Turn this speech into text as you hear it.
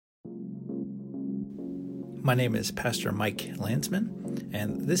My name is Pastor Mike Landsman,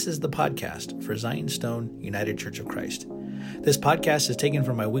 and this is the podcast for Zion Stone United Church of Christ. This podcast is taken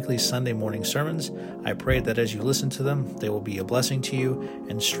from my weekly Sunday morning sermons. I pray that as you listen to them, they will be a blessing to you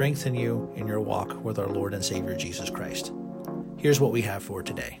and strengthen you in your walk with our Lord and Savior Jesus Christ. Here's what we have for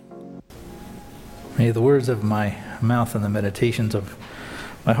today. May the words of my mouth and the meditations of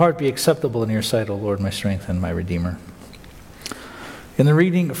my heart be acceptable in your sight, O Lord, my strength and my Redeemer. In the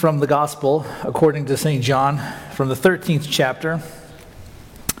reading from the Gospel according to St. John, from the 13th chapter,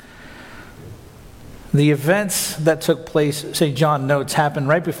 the events that took place, St. John notes, happened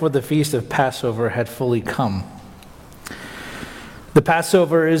right before the feast of Passover had fully come. The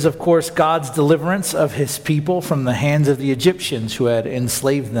Passover is, of course, God's deliverance of his people from the hands of the Egyptians who had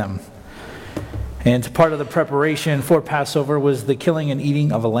enslaved them. And part of the preparation for Passover was the killing and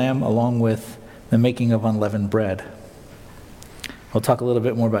eating of a lamb along with the making of unleavened bread. We'll talk a little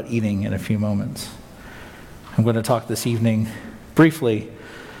bit more about eating in a few moments. I'm going to talk this evening briefly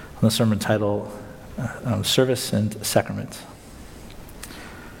on the sermon title, Service and Sacrament.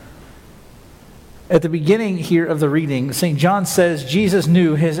 At the beginning here of the reading, St. John says Jesus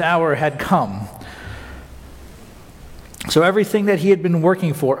knew his hour had come. So everything that he had been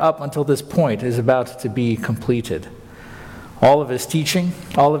working for up until this point is about to be completed. All of his teaching,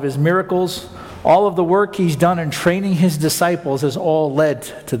 all of his miracles, all of the work he's done in training his disciples has all led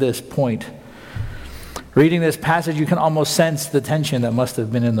to this point. Reading this passage, you can almost sense the tension that must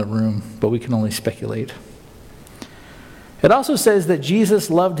have been in the room, but we can only speculate. It also says that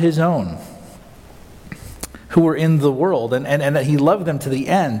Jesus loved his own who were in the world, and that he loved them to the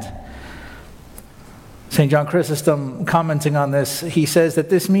end. St. John Chrysostom, commenting on this, he says that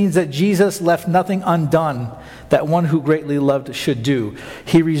this means that Jesus left nothing undone that one who greatly loved should do.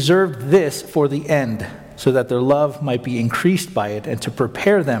 He reserved this for the end, so that their love might be increased by it, and to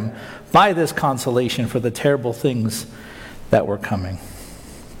prepare them by this consolation for the terrible things that were coming.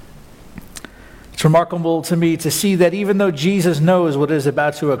 It's remarkable to me to see that even though Jesus knows what is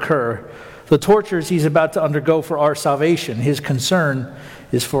about to occur, the tortures he's about to undergo for our salvation, his concern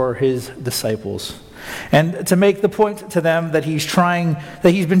is for his disciples. And to make the point to them that he's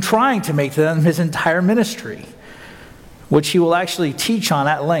been trying to make to them his entire ministry, which he will actually teach on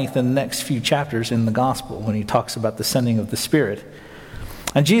at length in the next few chapters in the Gospel when he talks about the sending of the Spirit.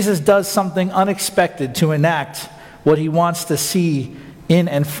 And Jesus does something unexpected to enact what he wants to see in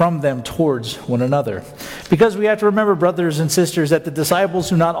and from them towards one another. Because we have to remember, brothers and sisters, that the disciples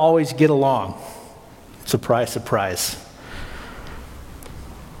do not always get along. Surprise, surprise.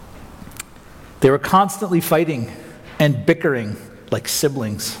 They were constantly fighting and bickering like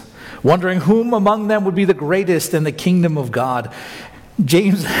siblings, wondering whom among them would be the greatest in the kingdom of God.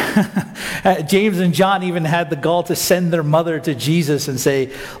 James and John even had the gall to send their mother to Jesus and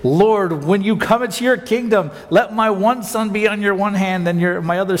say, "Lord, when you come into your kingdom, let my one son be on your one hand and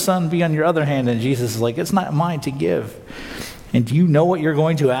my other son be on your other hand." And Jesus is like, "It's not mine to give." And do you know what you're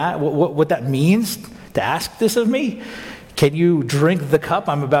going to ask? What that means to ask this of me? Can you drink the cup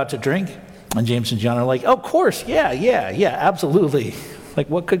I'm about to drink? And James and John are like, "Of course, yeah, absolutely." Like,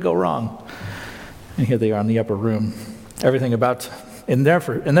 what could go wrong? And here they are in the upper room. Everything in their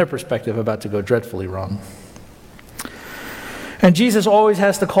perspective, about to go dreadfully wrong. And Jesus always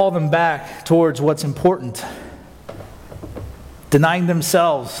has to call them back towards what's important. Denying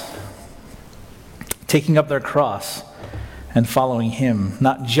themselves, taking up their cross, and following him,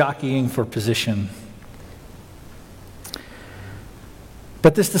 not jockeying for position.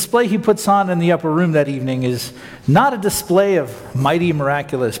 But this display he puts on in the upper room that evening is not a display of mighty,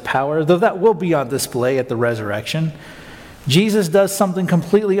 miraculous power, though that will be on display at the resurrection. Jesus does something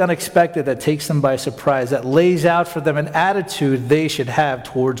completely unexpected that takes them by surprise, that lays out for them an attitude they should have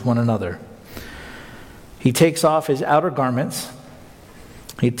towards one another. He takes off his outer garments,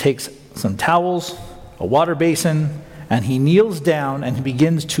 he takes some towels, a water basin, and he kneels down and he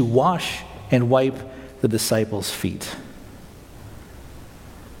begins to wash and wipe the disciples' feet.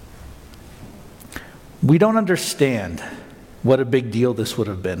 We don't understand what a big deal this would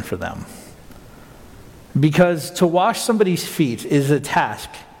have been for them. Because to wash somebody's feet is a task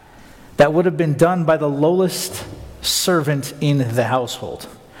that would have been done by the lowest servant in the household.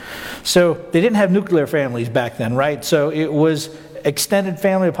 So they didn't have nuclear families back then, right? So it was extended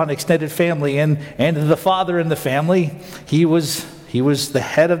family upon extended family, and the father in the family, he was the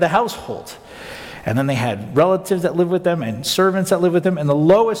head of the household. And then they had relatives that lived with them and servants that lived with them. And the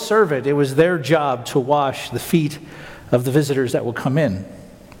lowest servant, it was their job to wash the feet of the visitors that would come in.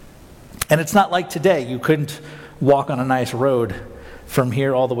 And it's not like today. You couldn't walk on a nice road from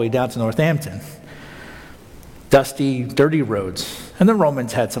here all the way down to Northampton. Dusty, dirty roads. And the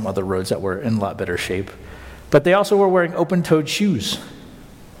Romans had some other roads that were in a lot better shape. But they also were wearing open-toed shoes.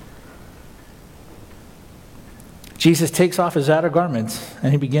 Jesus takes off his outer garments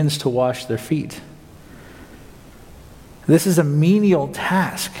and he begins to wash their feet. This is a menial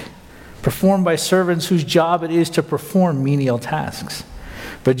task performed by servants whose job it is to perform menial tasks.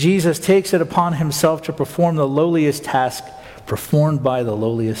 But Jesus takes it upon himself to perform the lowliest task performed by the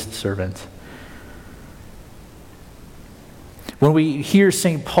lowliest servant. When we hear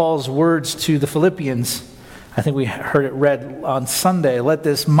St. Paul's words to the Philippians, I think we heard it read on Sunday, "Let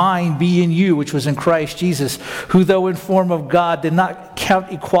this mind be in you, which was in Christ Jesus, who though in form of God did not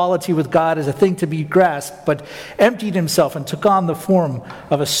count equality with God as a thing to be grasped, but emptied himself and took on the form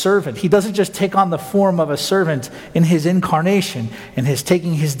of a servant." He doesn't just take on the form of a servant in his incarnation, in his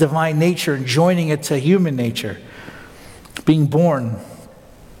taking his divine nature and joining it to human nature, being born.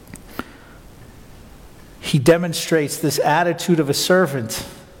 He demonstrates this attitude of a servant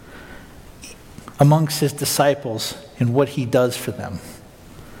amongst his disciples in what he does for them.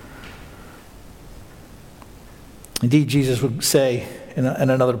 Indeed, Jesus would say in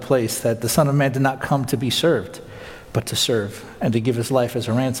another place that the Son of Man did not come to be served, but to serve and to give his life as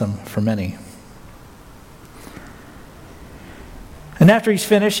a ransom for many. And after he's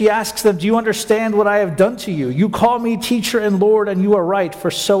finished, he asks them, "Do you understand what I have done to you? You call me teacher and Lord, and you are right,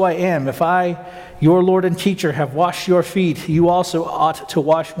 for so I am. If I, your Lord and teacher, have washed your feet, you also ought to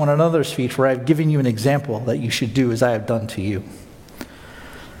wash one another's feet, for I have given you an example that you should do as I have done to you."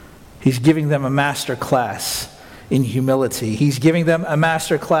 He's giving them a master class in humility. He's giving them a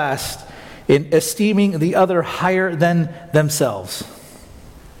master class in esteeming the other higher than themselves.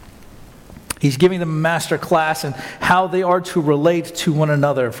 He's giving them a master class in how they are to relate to one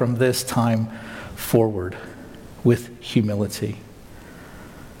another from this time forward with humility.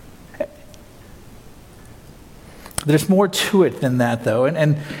 There's more to it than that, though,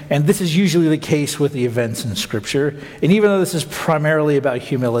 and this is usually the case with the events in Scripture. And even though this is primarily about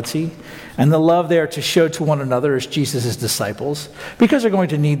humility and the love they are to show to one another as Jesus' disciples, because they're going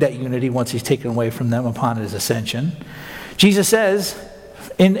to need that unity once he's taken away from them upon his ascension, Jesus says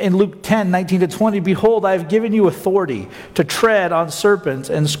in Luke 10:19-20, "Behold, I have given you authority to tread on serpents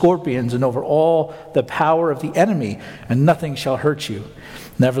and scorpions and over all the power of the enemy, and nothing shall hurt you.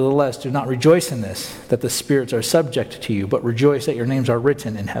 Nevertheless, do not rejoice in this, that the spirits are subject to you, but rejoice that your names are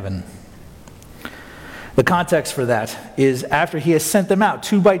written in heaven." The context for that is after he has sent them out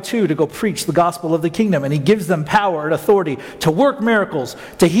 2 by 2 to go preach the gospel of the kingdom, and he gives them power and authority to work miracles,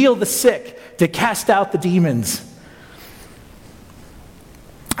 to heal the sick, to cast out the demons.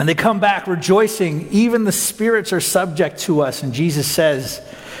 And they come back rejoicing, even the spirits are subject to us. And Jesus says,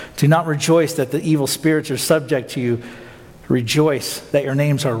 "Do not rejoice that the evil spirits are subject to you. Rejoice that your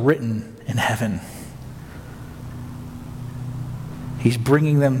names are written in heaven." He's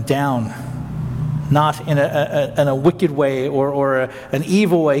bringing them down, not in a wicked way or an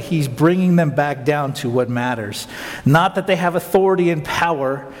evil way. He's bringing them back down to what matters. Not that they have authority and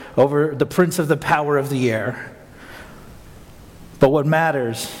power over the prince of the power of the air. But what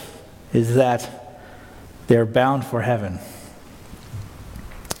matters is that they're bound for heaven.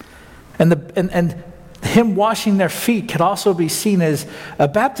 And him washing their feet can also be seen as a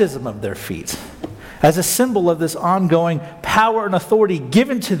baptism of their feet, as a symbol of this ongoing power and authority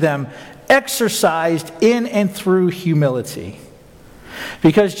given to them, exercised in and through humility.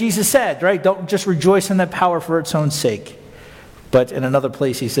 Because Jesus said, right, don't just rejoice in that power for its own sake. But in another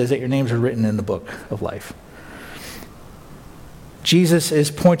place he says that your names are written in the book of life. Jesus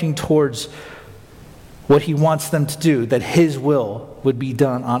is pointing towards what he wants them to do, that his will would be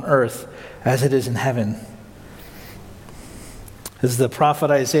done on earth as it is in heaven. As the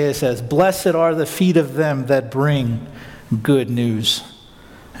prophet Isaiah says, "Blessed are the feet of them that bring good news."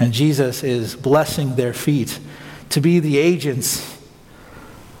 And Jesus is blessing their feet to be the agents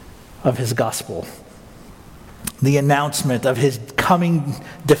of his gospel, the announcement of his coming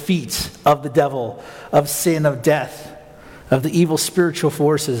defeat of the devil, of sin, of death, of the evil spiritual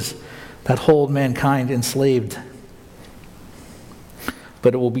forces that hold mankind enslaved.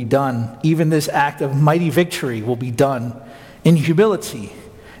 But it will be done, even this act of mighty victory will be done in humility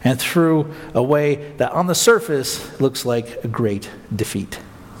and through a way that on the surface looks like a great defeat.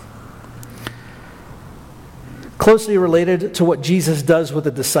 Closely related to what Jesus does with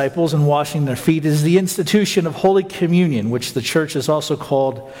the disciples in washing their feet is the institution of Holy Communion, which the church has also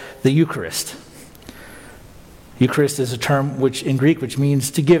called the Eucharist. Eucharist is a term in Greek which means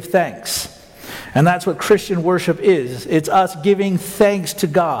to give thanks. And that's what Christian worship is. It's us giving thanks to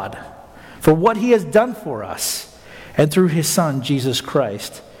God for what he has done for us and through his Son, Jesus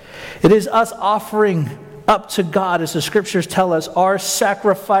Christ. It is us offering up to God, as the scriptures tell us, our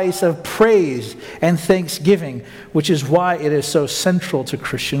sacrifice of praise and thanksgiving, which is why it is so central to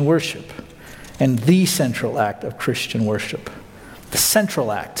Christian worship and the central act of Christian worship. The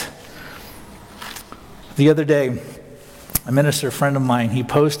central act. The other day, a minister friend of mine, he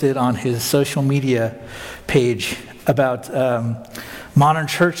posted on his social media page about modern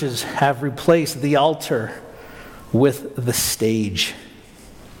churches have replaced the altar with the stage.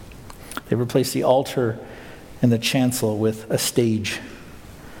 They replaced the altar and the chancel with a stage.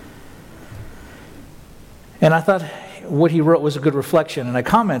 And I thought what he wrote was a good reflection, and I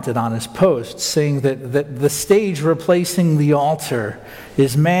commented on his post saying that the stage replacing the altar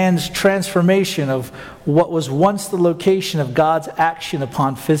is man's transformation of what was once the location of God's action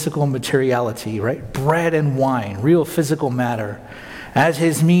upon physical materiality, right? Bread and wine, real physical matter, as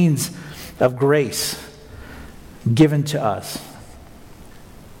his means of grace given to us.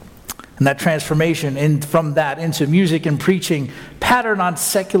 And that transformation from that into music and preaching, patterned on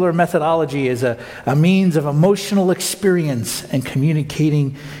secular methodology, is a means of emotional experience and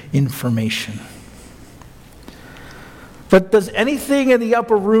communicating information. But does anything in the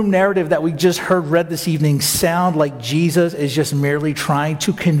upper room narrative that we just heard read this evening sound like Jesus is just merely trying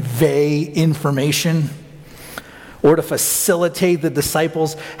to convey information or to facilitate the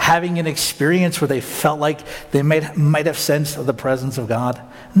disciples having an experience where they felt like they might have sensed the presence of God?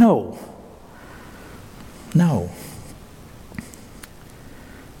 No. No.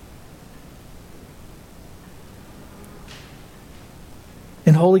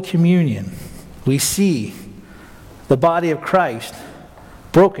 In Holy Communion, we see the body of Christ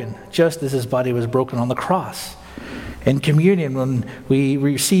broken just as his body was broken on the cross. In communion, when we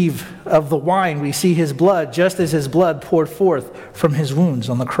receive of the wine, we see his blood just as his blood poured forth from his wounds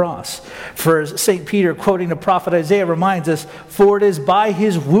on the cross. For St. Peter, quoting the prophet Isaiah, reminds us, "For it is by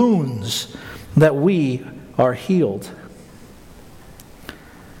his wounds that we are healed."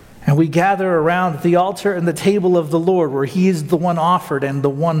 And we gather around the altar and the table of the Lord, where he is the one offered and the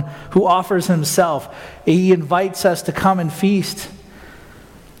one who offers himself. He invites us to come and feast,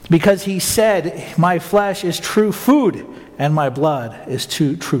 because he said, "My flesh is true food, and my blood is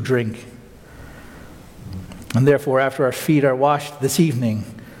true drink." And therefore, after our feet are washed this evening,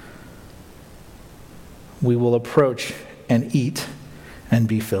 we will approach and eat and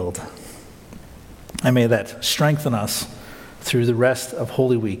be filled. And may that strengthen us through the rest of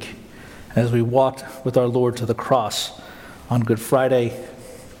Holy Week as we walked with our Lord to the cross on Good Friday,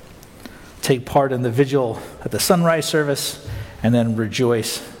 take part in the vigil at the sunrise service, and then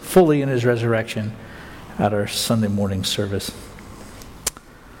rejoice fully in his resurrection at our Sunday morning service.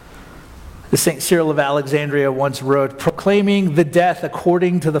 The St. Cyril of Alexandria once wrote, "Proclaiming the death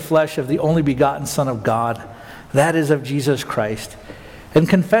according to the flesh of the only begotten Son of God, that is of Jesus Christ, and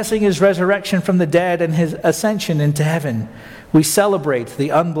confessing his resurrection from the dead and his ascension into heaven, we celebrate the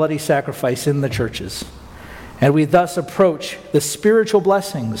unbloody sacrifice in the churches. And we thus approach the spiritual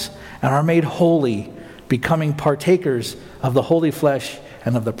blessings and are made holy, becoming partakers of the holy flesh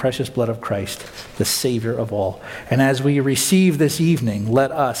and of the precious blood of Christ, the Savior of all." And as we receive this evening,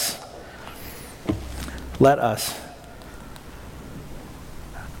 let us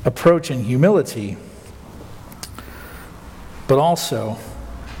approach in humility, but also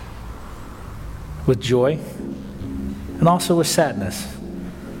with joy and also with sadness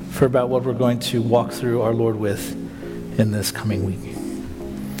for about what we're going to walk through our Lord with in this coming week.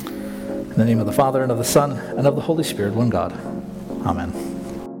 In the name of the Father, and of the Son, and of the Holy Spirit, one God. Amen.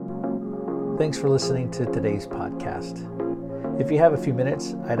 Thanks for listening to today's podcast. If you have a few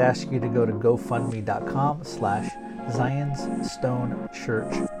minutes, I'd ask you to go to gofundme.com/Zion's Stone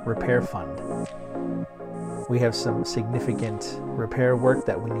Church Repair Fund. We have some significant repair work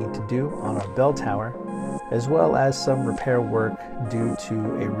that we need to do on our bell tower, as well as some repair work due to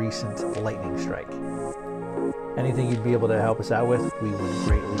a recent lightning strike. Anything you'd be able to help us out with, we would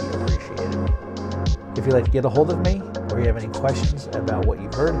greatly appreciate it. If you'd like to get a hold of me, or you have any questions about what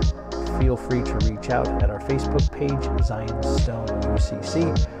you've heard, feel free to reach out at our Facebook page, Zion Stone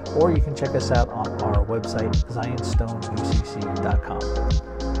UCC, or you can check us out on our website, zionstoneucc.com.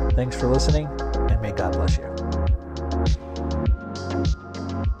 Thanks for listening, and may God bless you.